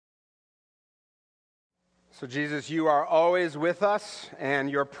So Jesus, you are always with us, and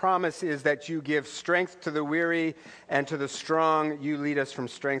your promise is that you give strength to the weary and to the strong. You lead us from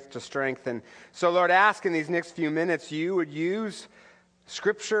strength to strength. And so, Lord, ask in these next few minutes you would use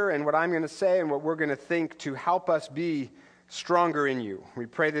Scripture and what I'm going to say and what we're going to think to help us be stronger in you. We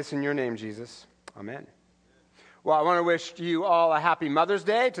pray this in your name, Jesus. Amen. Well, I want to wish you all a happy Mother's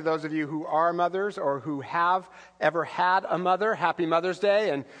Day. To those of you who are mothers or who have ever had a mother, happy Mother's Day.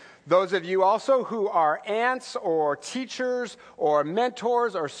 And those of you also who are aunts or teachers or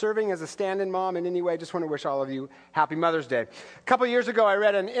mentors or serving as a stand-in mom in any way, just want to wish all of you happy Mother's Day. A couple years ago, I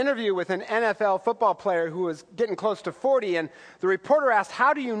read an interview with an NFL football player who was getting close to 40, and the reporter asked,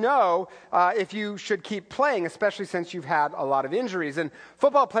 how do you know if you should keep playing, especially since you've had a lot of injuries? And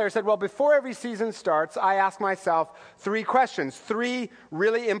football player said, well, before every season starts, I ask myself three questions, three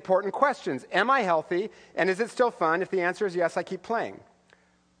really important questions. Am I healthy, and is it still fun? If the answer is yes, I keep playing.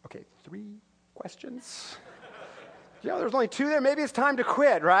 Okay, three questions? There's only two there. Maybe it's time to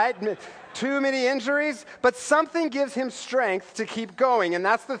quit, right? Too many injuries. But something gives him strength to keep going. And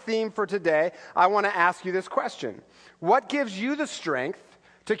that's the theme for today. I want to ask you this question. What gives you the strength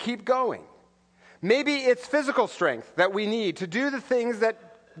to keep going? Maybe it's physical strength that we need to do the things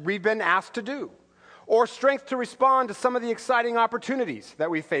that we've been asked to do. Or strength to respond to some of the exciting opportunities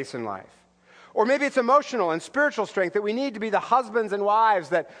that we face in life. Or maybe it's emotional and spiritual strength that we need to be the husbands and wives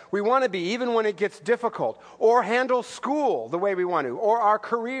that we want to be, even when it gets difficult. Or handle school the way we want to. Or our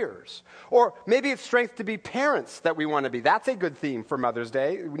careers. Or maybe it's strength to be parents that we want to be. That's a good theme for Mother's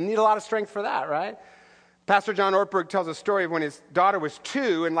Day. We need a lot of strength for that, right? Pastor John Ortberg tells a story of when his daughter was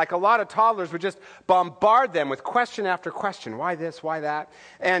 2, and like a lot of toddlers would just bombard them with question after question. Why this? Why that?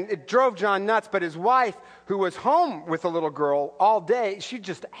 And it drove John nuts, but his wife, who was home with the little girl all day, she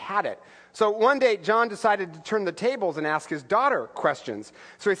just had it. So one day, John decided to turn the tables and ask his daughter questions.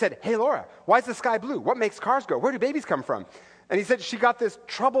 So he said, hey, Laura, why is the sky blue? What makes cars go? Where do babies come from? And he said she got this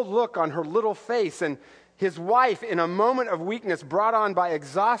troubled look on her little face, and his wife, in a moment of weakness brought on by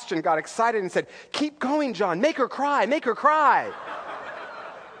exhaustion, got excited and said, keep going, John. Make her cry. Make her cry.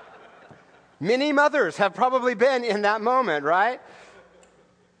 Many mothers have probably been in that moment, right?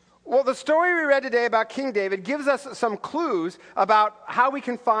 Well, the story we read today about King David gives us some clues about how we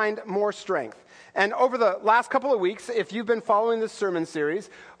can find more strength. And over the last couple of weeks, if you've been following this sermon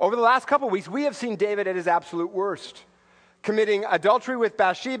series, over the last couple of weeks, we have seen David at his absolute worst. Committing adultery with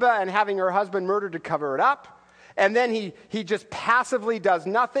Bathsheba and having her husband murdered to cover it up. And then he just passively does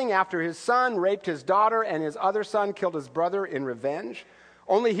nothing after his son raped his daughter and his other son killed his brother in revenge.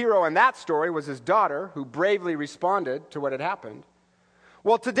 Only hero in that story was his daughter, who bravely responded to what had happened.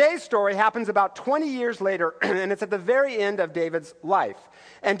 Well, today's story happens about 20 years later, and it's at the very end of David's life.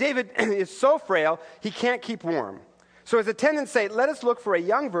 And David is so frail, he can't keep warm. So his attendants say, let us look for a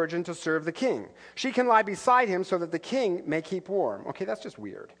young virgin to serve the king. She can lie beside him so that the king may keep warm. Okay, that's just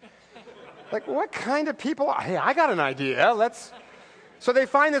weird. Like, what kind of people? Hey, I got an idea. So they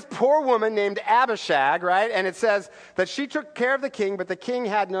find this poor woman named Abishag, right? And it says that she took care of the king, but the king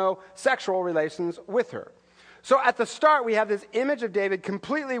had no sexual relations with her. So at the start, we have this image of David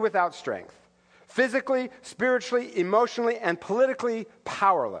completely without strength. Physically, spiritually, emotionally, and politically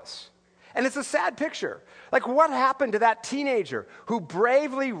powerless. And it's a sad picture. Like, what happened to that teenager who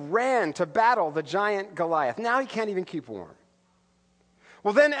bravely ran to battle the giant Goliath? Now he can't even keep warm.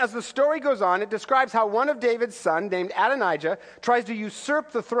 Well, then, as the story goes on, it describes how one of David's sons, named Adonijah, tries to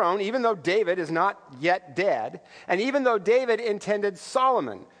usurp the throne, even though David is not yet dead, and even though David intended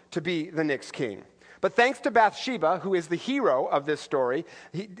Solomon to be the next king. But thanks to Bathsheba, who is the hero of this story,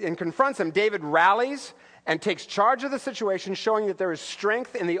 and confronts him, David rallies and takes charge of the situation, showing that there is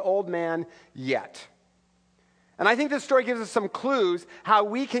strength in the old man yet. And I think this story gives us some clues how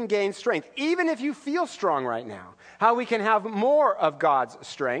we can gain strength, even if you feel strong right now, how we can have more of God's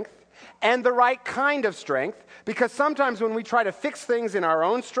strength and the right kind of strength, because sometimes when we try to fix things in our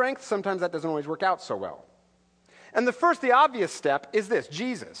own strength, sometimes that doesn't always work out so well. And the obvious step is this,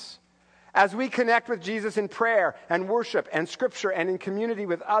 Jesus. As we connect with Jesus in prayer and worship and scripture and in community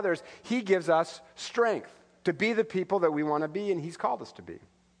with others, he gives us strength to be the people that we want to be and he's called us to be.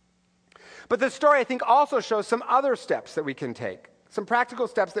 But this story, I think, also shows some other steps that we can take, some practical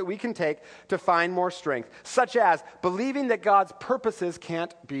steps that we can take to find more strength, such as believing that God's purposes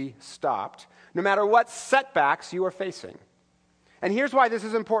can't be stopped, no matter what setbacks you are facing. And here's why this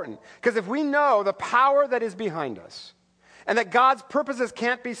is important. Because if we know the power that is behind us, and that God's purposes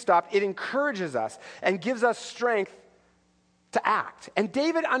can't be stopped, it encourages us and gives us strength to act. And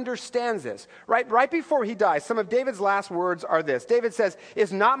David understands this. Right before he dies, some of David's last words are this. David says,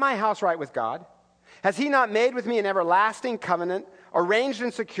 is not my house right with God? Has he not made with me an everlasting covenant? arranged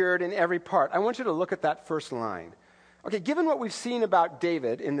and secured in every part. I want you to look at that first line. Okay, given what we've seen about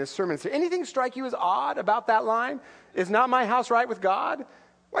David in this sermon, does anything strike you as odd about that line? Is not my house right with God?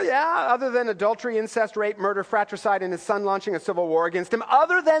 Well, yeah, other than adultery, incest, rape, murder, fratricide, and his son launching a civil war against him,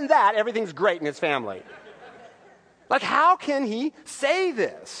 other than that, everything's great in his family. Like, how can he say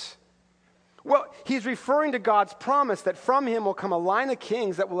this? Well, he's referring to God's promise that from him will come a line of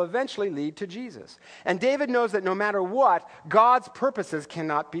kings that will eventually lead to Jesus. And David knows that no matter what, God's purposes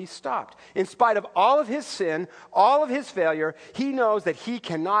cannot be stopped. In spite of all of his sin, all of his failure, he knows that he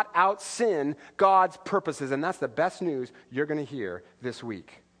cannot out-sin God's purposes. And that's the best news you're going to hear this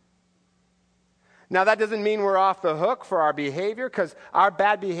week. Now, that doesn't mean we're off the hook for our behavior, because our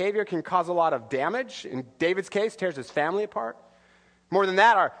bad behavior can cause a lot of damage. In David's case, tears his family apart. More than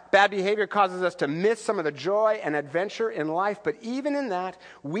that, our bad behavior causes us to miss some of the joy and adventure in life. But even in that,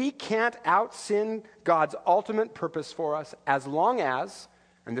 we can't out-sin God's ultimate purpose for us as long as,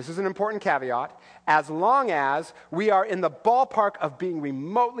 and this is an important caveat, as long as we are in the ballpark of being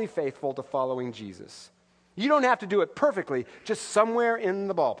remotely faithful to following Jesus. You don't have to do it perfectly, just somewhere in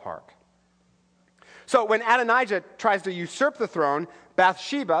the ballpark. So when Adonijah tries to usurp the throne,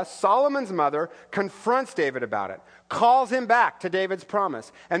 Bathsheba, Solomon's mother, confronts David about it, calls him back to David's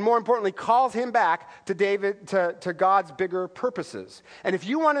promise, and more importantly, calls him back to God's bigger purposes. And if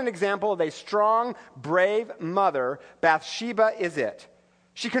you want an example of a strong, brave mother, Bathsheba is it.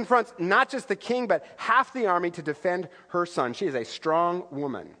 She confronts not just the king, but half the army to defend her son. She is a strong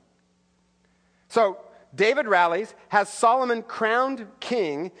woman. So David rallies, has Solomon crowned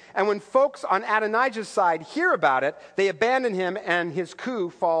king, and when folks on Adonijah's side hear about it, they abandon him and his coup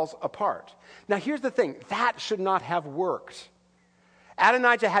falls apart. Now here's the thing, that should not have worked.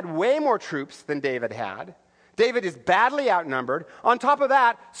 Adonijah had way more troops than David had. David is badly outnumbered. On top of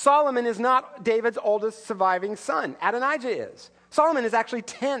that, Solomon is not David's oldest surviving son. Adonijah is. Solomon is actually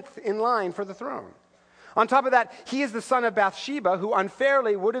 10th in line for the throne. On top of that, he is the son of Bathsheba, who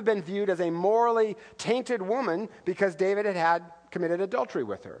unfairly would have been viewed as a morally tainted woman because David had committed adultery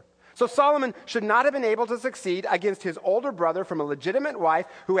with her. So Solomon should not have been able to succeed against his older brother from a legitimate wife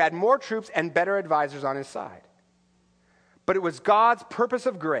who had more troops and better advisors on his side. But it was God's purpose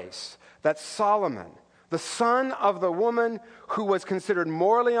of grace that Solomon, the son of the woman who was considered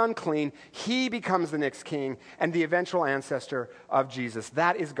morally unclean, he becomes the next king and the eventual ancestor of Jesus.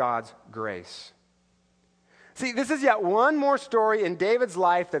 That is God's grace. See, this is yet one more story in David's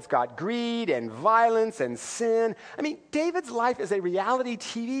life that's got greed and violence and sin. I mean, David's life is a reality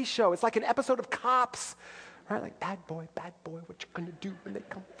TV show. It's like an episode of Cops, right? Like, bad boy, what you gonna do when they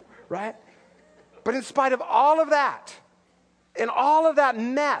come, right? But in spite of all of that, in all of that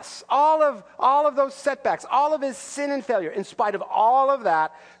mess, all of those setbacks, all of his sin and failure, in spite of all of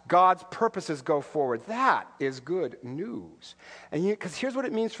that, God's purposes go forward. That is good news. And because here's what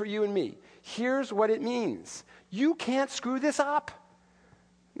it means for you and me. Here's what it means. You can't screw this up.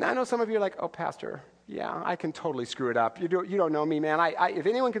 Now, I know some of you are like, oh, Pastor, yeah, I can totally screw it up. You don't know me, man. If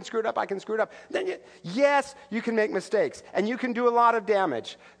anyone can screw it up, I can screw it up. Then yes, you can make mistakes, and you can do a lot of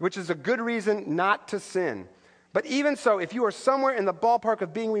damage, which is a good reason not to sin. But even so, if you are somewhere in the ballpark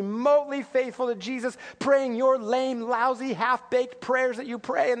of being remotely faithful to Jesus, praying your lame, lousy, half-baked prayers that you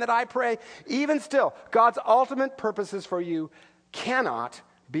pray and that I pray, even still, God's ultimate purposes for you cannot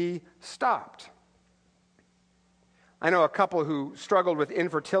be stopped. I know a couple who struggled with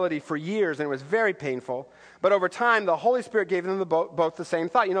infertility for years, and it was very painful. But over time, the Holy Spirit gave them both the same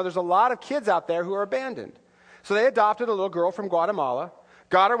thought. You know, there's a lot of kids out there who are abandoned. So they adopted a little girl from Guatemala,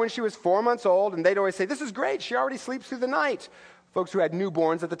 got her when she was 4 months old, and they'd always say, this is great, she already sleeps through the night. Folks who had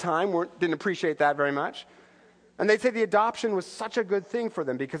newborns at the time didn't appreciate that very much. And they'd say the adoption was such a good thing for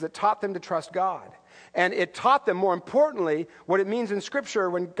them because it taught them to trust God. And it taught them, more importantly, what it means in Scripture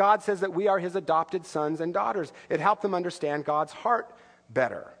when God says that we are his adopted sons and daughters. It helped them understand God's heart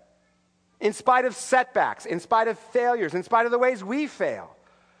better. In spite of setbacks, in spite of failures, in spite of the ways we fail,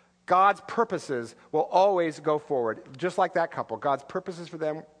 God's purposes will always go forward. Just like that couple, God's purposes for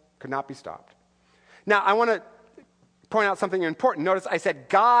them could not be stopped. Now, I want to point out something important. Notice I said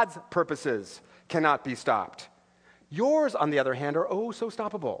God's purposes cannot be stopped. Yours, on the other hand, are oh so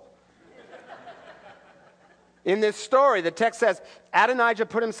stoppable. In this story, the text says, Adonijah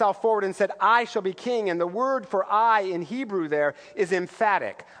put himself forward and said, I shall be king. And the word for I in Hebrew there is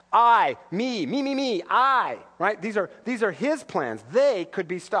emphatic. I, me, I, right? These are his plans. They could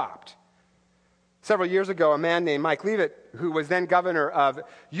be stopped. Several years ago, a man named Mike Leavitt, who was then governor of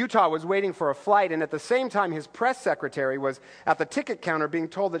Utah, was waiting for a flight, and at the same time, his press secretary was at the ticket counter being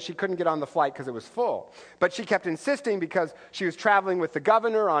told that she couldn't get on the flight because it was full. But she kept insisting because she was traveling with the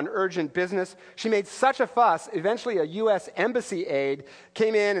governor on urgent business. She made such a fuss, eventually a U.S. embassy aide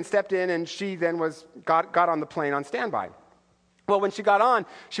came in and stepped in, and she then got on the plane on standby. Well, when she got on,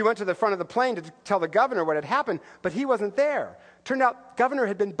 she went to the front of the plane to tell the governor what had happened, but he wasn't there. Turned out, governor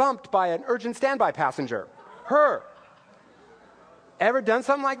had been bumped by an urgent standby passenger. Her. Ever done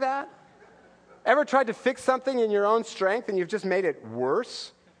something like that? Ever tried to fix something in your own strength and you've just made it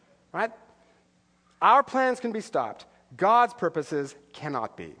worse? Right? Our plans can be stopped. God's purposes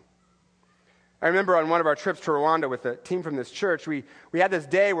cannot be. I remember on one of our trips to Rwanda with a team from this church, we had this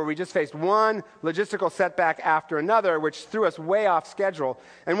day where we just faced one logistical setback after another, which threw us way off schedule.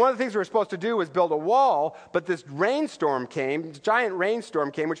 And one of the things we were supposed to do was build a wall, but this rainstorm came, this giant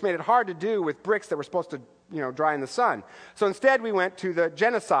rainstorm came, which made it hard to do with bricks that were supposed to, dry in the sun. So instead, we went to the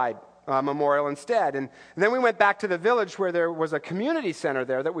genocide memorial instead. And then we went back to the village where there was a community center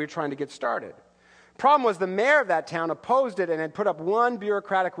there that we were trying to get started. Problem was the mayor of that town opposed it and had put up one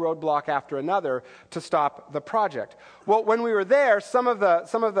bureaucratic roadblock after another to stop the project. Well, when we were there, some of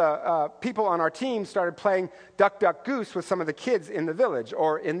the people on our team started playing Duck, Duck, Goose with some of the kids in the village,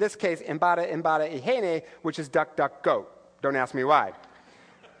 or in this case, Mbada, Mbada, Ihene, which is Duck, Duck, Goat. Don't ask me why.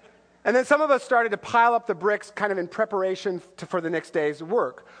 And then some of us started to pile up the bricks kind of in preparation for the next day's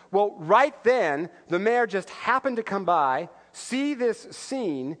work. Well, right then, the mayor just happened to come by, see this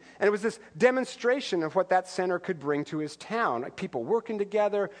scene, and it was this demonstration of what that center could bring to his town. Like people working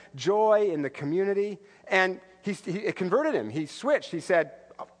together, joy in the community, and it converted him. He switched. He said,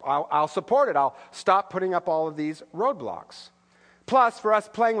 I'll support it. I'll stop putting up all of these roadblocks. Plus, for us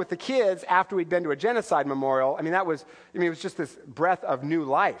playing with the kids after we'd been to a genocide memorial, it was just this breath of new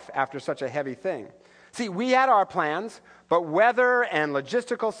life after such a heavy thing. See, we had our plans, but weather and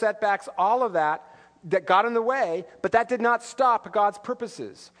logistical setbacks, all of that got in the way, but that did not stop God's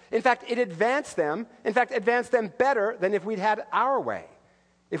purposes. In fact, it advanced them. In fact, advanced them better than if we'd had our way.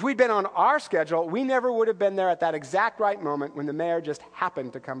 If we'd been on our schedule, we never would have been there at that exact right moment when the mayor just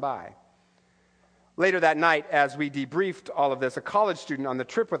happened to come by. Later that night, as we debriefed all of this, a college student on the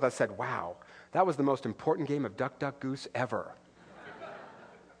trip with us said, "Wow, that was the most important game of Duck, Duck, Goose ever."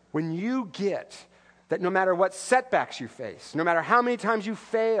 When you get that no matter what setbacks you face, no matter how many times you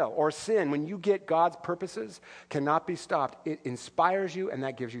fail or sin, when you get God's purposes cannot be stopped, it inspires you and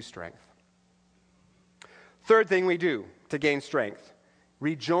that gives you strength. Third thing we do to gain strength,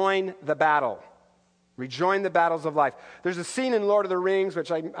 rejoin the battle. Rejoin the battles of life. There's a scene in Lord of the Rings,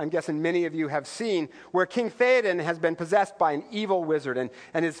 which I'm guessing many of you have seen, where King Theoden has been possessed by an evil wizard,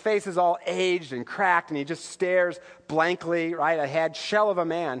 and his face is all aged and cracked, and he just stares blankly right ahead, shell of a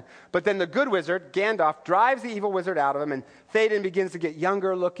man. But then the good wizard, Gandalf, drives the evil wizard out of him, and Theoden begins to get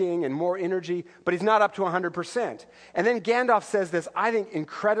younger looking and more energy, but he's not up to 100%. And then Gandalf says this, I think,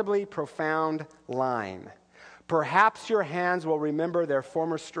 incredibly profound line. Perhaps your hands will remember their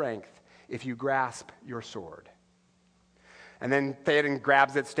former strength if you grasp your sword. And then Theoden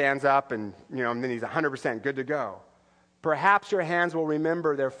grabs it, stands up, and then he's 100% good to go. Perhaps your hands will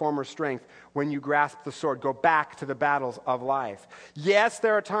remember their former strength when you grasp the sword. Go back to the battles of life. Yes,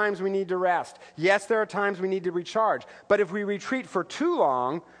 there are times we need to rest. Yes, there are times we need to recharge. But if we retreat for too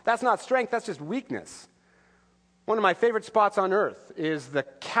long, that's not strength, that's just weakness. One of my favorite spots on earth is the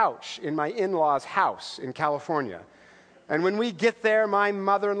couch in my in-laws' house in California. And when we get there, my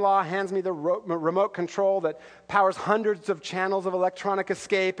mother-in-law hands me the remote control that powers hundreds of channels of electronic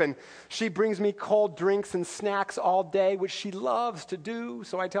escape, and she brings me cold drinks and snacks all day, which she loves to do,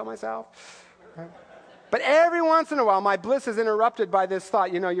 so I tell myself. But every once in a while, my bliss is interrupted by this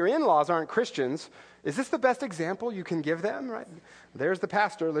thought, your in-laws aren't Christians. Is this the best example you can give them? Right? There's the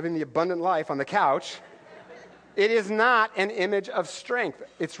pastor living the abundant life on the couch. It is not an image of strength.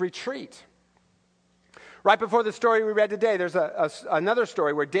 It's retreat. Right before the story we read today, there's another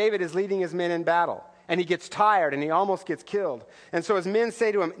story where David is leading his men in battle, and he gets tired, and he almost gets killed. And so his men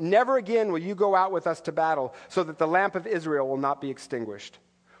say to him, never again will you go out with us to battle, so that the lamp of Israel will not be extinguished.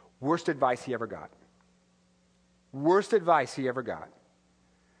 Worst advice he ever got. Worst advice he ever got.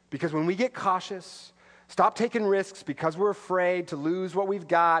 Because when we get cautious, stop taking risks because we're afraid to lose what we've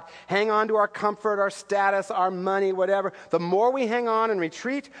got, hang on to our comfort, our status, our money, whatever. The more we hang on and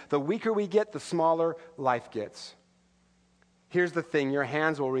retreat, the weaker we get, the smaller life gets. Here's the thing, your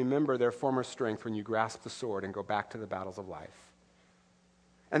hands will remember their former strength when you grasp the sword and go back to the battles of life.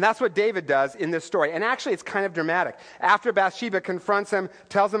 And that's what David does in this story. And actually, it's kind of dramatic. After Bathsheba confronts him,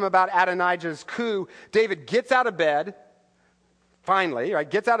 tells him about Adonijah's coup, David gets out of bed, finally, right,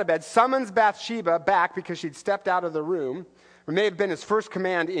 gets out of bed, summons Bathsheba back because she'd stepped out of the room. It may have been his first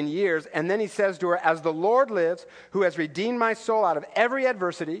command in years. And then he says to her, as the Lord lives, who has redeemed my soul out of every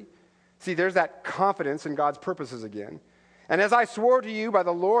adversity. See, there's that confidence in God's purposes again. And as I swore to you by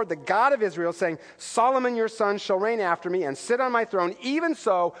the Lord, the God of Israel, saying, Solomon your son shall reign after me and sit on my throne, even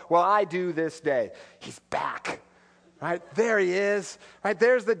so will I do this day. He's back. Right, there he is. Right,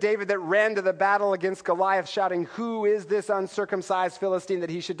 there's the David that ran to the battle against Goliath shouting, who is this uncircumcised Philistine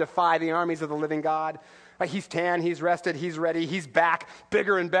that he should defy the armies of the living God? Right, he's tan, he's rested, he's ready, he's back,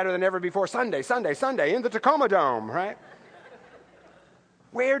 bigger and better than ever before. Sunday, Sunday, Sunday, in the Tacoma Dome, right?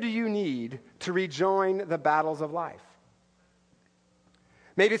 Where do you need to rejoin the battles of life?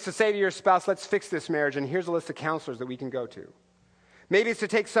 Maybe it's to say to your spouse, let's fix this marriage, and here's a list of counselors that we can go to. Maybe it's to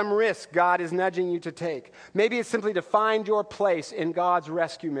take some risk God is nudging you to take. Maybe it's simply to find your place in God's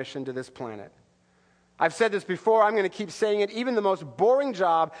rescue mission to this planet. I've said this before, I'm going to keep saying it. Even the most boring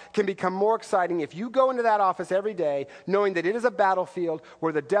job can become more exciting if you go into that office every day knowing that it is a battlefield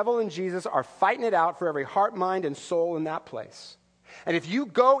where the devil and Jesus are fighting it out for every heart, mind, and soul in that place. And if you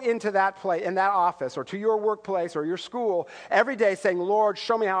go into that place, in that office, or to your workplace or your school every day saying, Lord,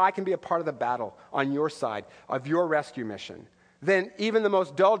 show me how I can be a part of the battle on your side of your rescue mission, then even the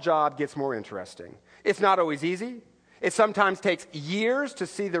most dull job gets more interesting. It's not always easy. It sometimes takes years to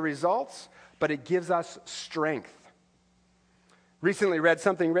see the results, but it gives us strength. Recently read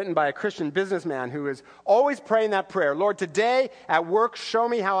something written by a Christian businessman who is always praying that prayer, Lord, today at work, show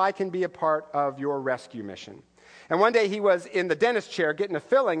me how I can be a part of your rescue mission. And one day he was in the dentist chair getting a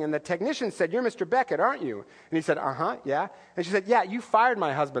filling, and the technician said, you're Mr. Beckett, aren't you? And he said, yeah. And she said, yeah, you fired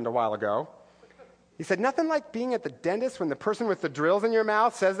my husband a while ago. He said, nothing like being at the dentist when the person with the drills in your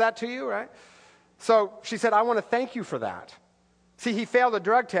mouth says that to you, right? So she said, I want to thank you for that. See, he failed a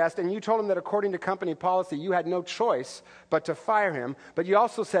drug test, and you told him that according to company policy, you had no choice but to fire him. But you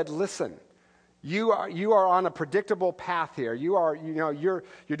also said, listen, you are on a predictable path here. You're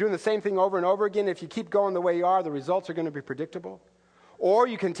doing the same thing over and over again. If you keep going the way you are, the results are going to be predictable. Or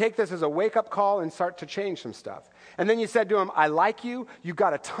you can take this as a wake-up call and start to change some stuff. And then you said to him, I like you. You've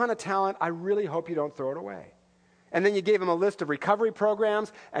got a ton of talent. I really hope you don't throw it away. And then you gave him a list of recovery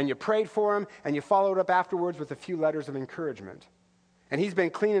programs, and you prayed for him, and you followed up afterwards with a few letters of encouragement. And he's been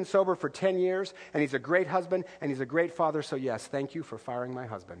clean and sober for 10 years, and he's a great husband, and he's a great father. So yes, thank you for firing my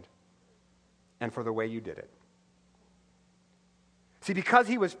husband and for the way you did it. See, because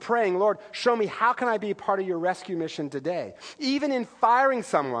he was praying, Lord, show me how can I be a part of your rescue mission today? Even in firing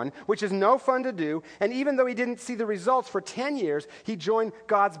someone, which is no fun to do, and even though he didn't see the results for 10 years, he joined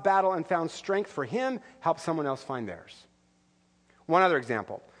God's battle and found strength for him, helped someone else find theirs. One other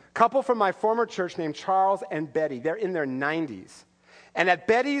example. A couple from my former church named Charles and Betty. They're in their 90s. And at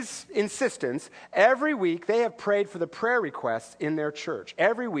Betty's insistence, every week they have prayed for the prayer requests in their church.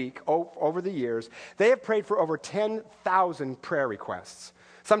 Every week over the years, they have prayed for over 10,000 prayer requests.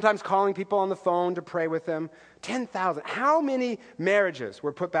 Sometimes calling people on the phone to pray with them. 10,000. How many marriages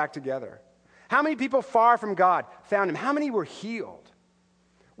were put back together? How many people far from God found him? How many were healed?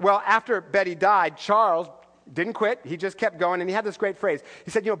 Well, after Betty died, Charles didn't quit. He just kept going, and he had this great phrase.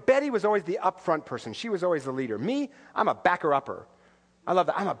 He said, Betty was always the upfront person. She was always the leader. Me, I'm a backer-upper. I love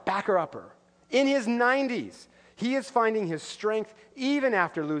that. I'm a backer-upper. In his 90s, he is finding his strength even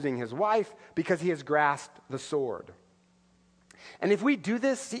after losing his wife because he has grasped the sword. And if we do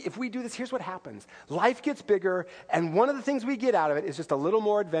this, here's what happens. Life gets bigger, and one of the things we get out of it is just a little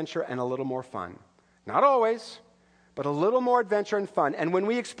more adventure and a little more fun. Not always, but a little more adventure and fun. And when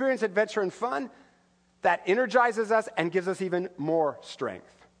we experience adventure and fun, that energizes us and gives us even more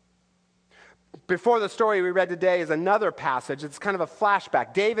strength. Before the story we read today is another passage. It's kind of a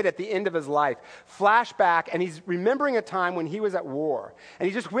flashback. David at the end of his life, flashback, and he's remembering a time when he was at war. And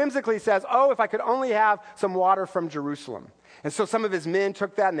he just whimsically says, if I could only have some water from Jerusalem. And so some of his men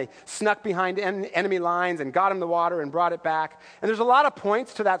took that and they snuck behind enemy lines and got him the water and brought it back. And there's a lot of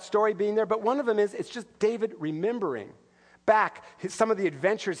points to that story being there, but one of them is it's just David remembering back some of the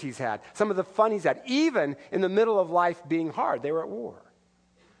adventures he's had, some of the fun he's had, even in the middle of life being hard. They were at war.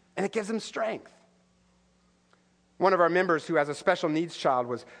 And it gives him strength. One of our members who has a special needs child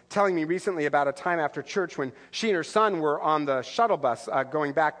was telling me recently about a time after church when she and her son were on the shuttle bus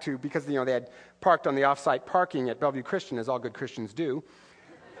going back to, because they had parked on the off-site parking at Bellevue Christian, as all good Christians do,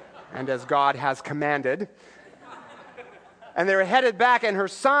 and as God has commanded. And they were headed back, and her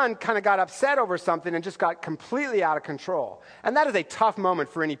son kind of got upset over something and just got completely out of control. And that is a tough moment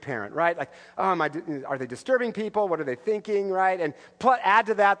for any parent, right? Like, are they disturbing people? What are they thinking, right? And add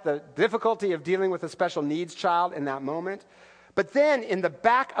to that the difficulty of dealing with a special needs child in that moment. But then in the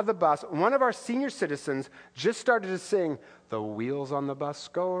back of the bus, one of our senior citizens just started to sing, "The wheels on the bus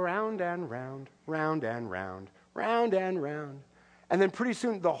go round and round, round and round, round and round." And then pretty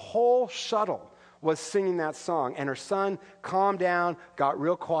soon the whole shuttle was singing that song, and her son calmed down, got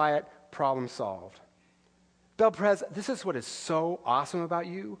real quiet, problem solved. Bel Perez, this is what is so awesome about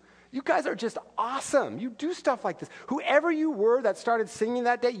you. You guys are just awesome. You do stuff like this. Whoever you were that started singing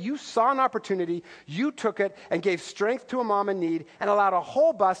that day, you saw an opportunity, you took it and gave strength to a mom in need and allowed a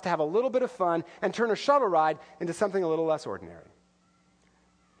whole bus to have a little bit of fun and turn a shuttle ride into something a little less ordinary.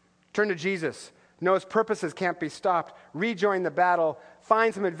 Turn to Jesus. Know his purposes can't be stopped. Rejoin the battle.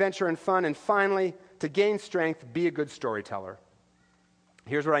 Find some adventure and fun. And finally, to gain strength, be a good storyteller.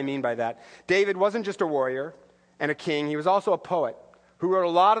 Here's what I mean by that. David wasn't just a warrior and a king. He was also a poet who wrote a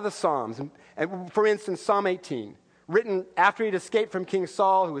lot of the Psalms. And for instance, Psalm 18, written after he'd escaped from King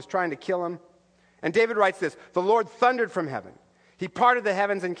Saul, who was trying to kill him. And David writes this, "The Lord thundered from heaven. He parted the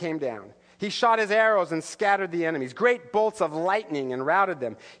heavens and came down. He shot his arrows and scattered the enemies. Great bolts of lightning and routed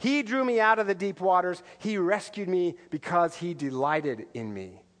them. He drew me out of the deep waters. He rescued me because he delighted in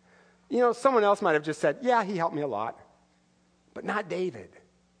me." You know, someone else might have just said, "Yeah, he helped me a lot." But not David.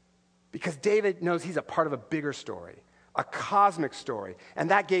 Because David knows he's a part of a bigger story, a cosmic story, and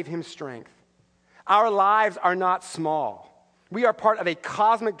that gave him strength. Our lives are not small. We are part of a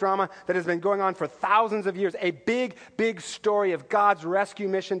cosmic drama that has been going on for thousands of years, a big, big story of God's rescue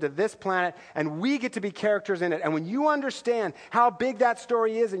mission to this planet, and we get to be characters in it. And when you understand how big that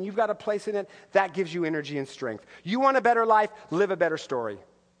story is and you've got a place in it, that gives you energy and strength. You want a better life? Live a better story.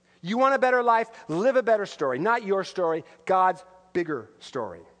 You want a better life? Live a better story. Not your story, God's bigger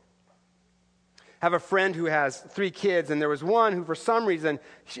story. I have a friend who has 3 kids, and there was one who, for some reason,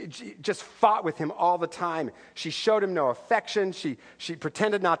 she just fought with him all the time. She showed him no affection. She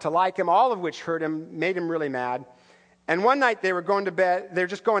pretended not to like him, all of which hurt him, made him really mad. And one night they were going to bed. They were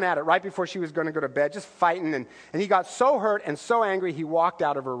just going at it right before she was going to go to bed, just fighting. And he got so hurt and so angry, he walked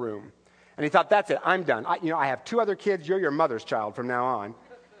out of her room. And he thought, "That's it, I'm done. I have 2 other kids. You're your mother's child from now on."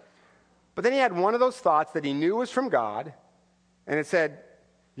 But then he had one of those thoughts that he knew was from God, and it said,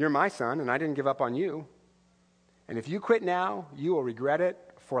 "You're my son, and I didn't give up on you. And if you quit now, you will regret it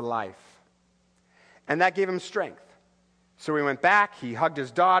for life." And that gave him strength. So he went back, he hugged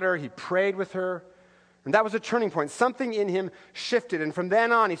his daughter, he prayed with her, and that was a turning point. Something in him shifted, and from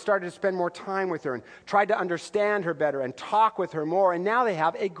then on, he started to spend more time with her and tried to understand her better and talk with her more, and now they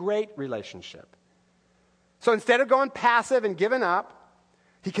have a great relationship. So instead of going passive and giving up,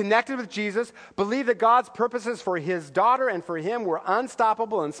 he connected with Jesus, believed that God's purposes for his daughter and for him were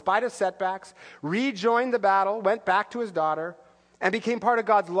unstoppable in spite of setbacks, rejoined the battle, went back to his daughter, and became part of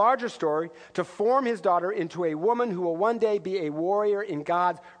God's larger story to form his daughter into a woman who will one day be a warrior in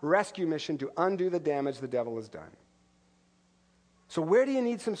God's rescue mission to undo the damage the devil has done. So where do you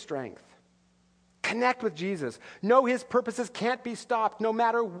need some strength? Connect with Jesus. Know his purposes can't be stopped no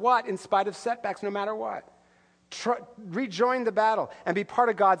matter what, in spite of setbacks, no matter what. Rejoin the battle and be part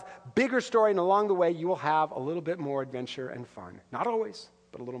of God's bigger story, and along the way you will have a little bit more adventure and fun. Not always,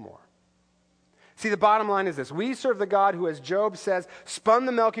 but a little more. See, the bottom line is this. We serve the God who, as Job says, spun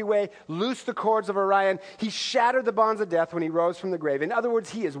the Milky Way, loosed the cords of Orion. He shattered the bonds of death when he rose from the grave. In other words,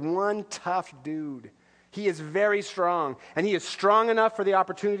 he is one tough dude. He is very strong, and he is strong enough for the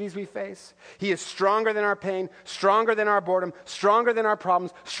opportunities we face. He is stronger than our pain, stronger than our boredom, stronger than our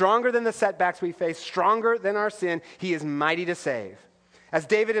problems, stronger than the setbacks we face, stronger than our sin. He is mighty to save. As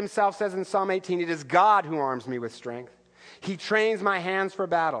David himself says in Psalm 18, "It is God who arms me with strength. He trains my hands for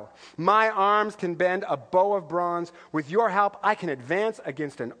battle. My arms can bend a bow of bronze. With your help, I can advance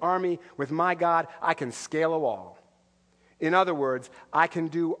against an army. With my God, I can scale a wall." In other words, I can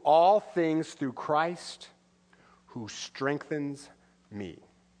do all things through Christ who strengthens me.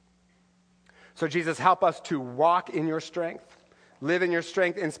 So Jesus, help us to walk in your strength, live in your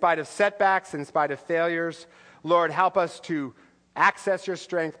strength in spite of setbacks, in spite of failures. Lord, help us to access your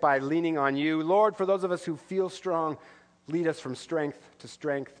strength by leaning on you. Lord, for those of us who feel strong, lead us from strength to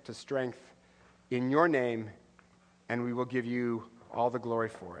strength to strength in your name, and we will give you all the glory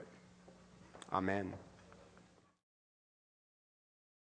for it. Amen.